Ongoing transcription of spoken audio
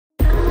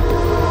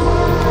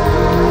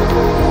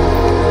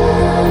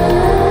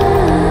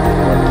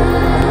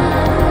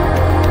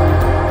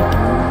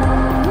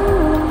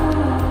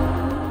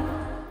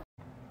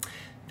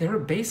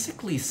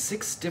basically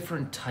 6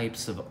 different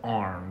types of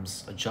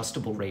ARMs,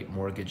 adjustable rate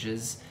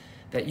mortgages,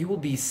 that you will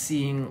be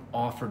seeing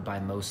offered by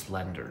most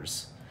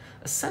lenders.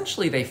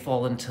 Essentially, they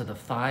fall into the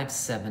 5,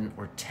 7,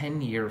 or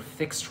 10-year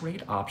fixed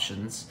rate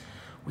options,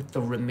 with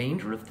the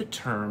remainder of the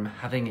term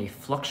having a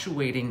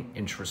fluctuating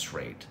interest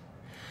rate.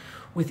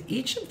 With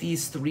each of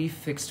these 3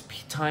 fixed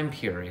time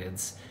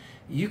periods,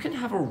 you can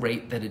have a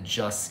rate that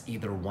adjusts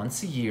either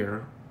once a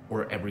year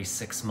or every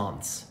 6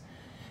 months.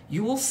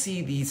 You will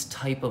see these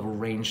type of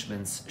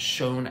arrangements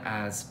shown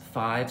as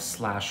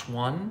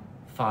 5/1,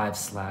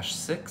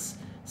 5/6,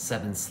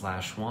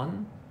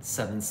 7/1,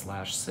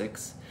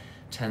 7/6,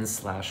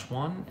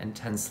 10/1, and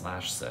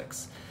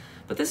 10/6.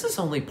 But this is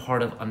only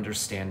part of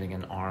understanding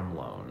an ARM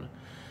loan.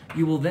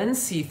 You will then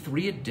see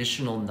 3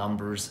 additional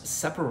numbers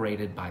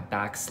separated by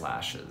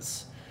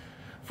backslashes.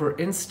 For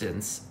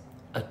instance,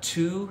 a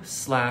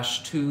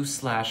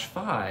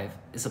 2/2/5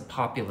 is a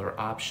popular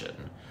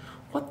option.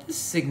 What this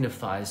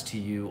signifies to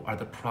you are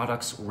the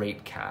product's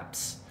rate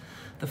caps.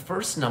 The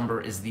first number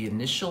is the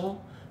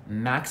initial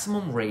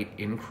maximum rate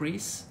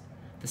increase.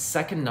 The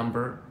second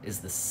number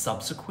is the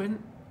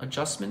subsequent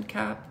adjustment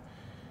cap.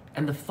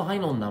 And the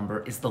final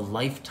number is the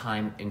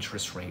lifetime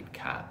interest rate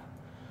cap.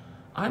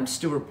 I'm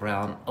Stewart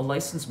Brown, a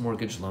licensed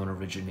mortgage loan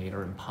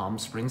originator in Palm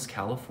Springs,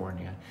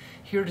 California,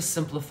 here to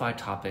simplify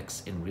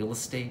topics in real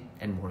estate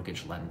and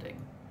mortgage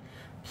lending.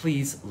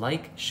 Please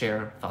like,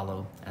 share,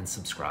 follow, and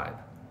subscribe.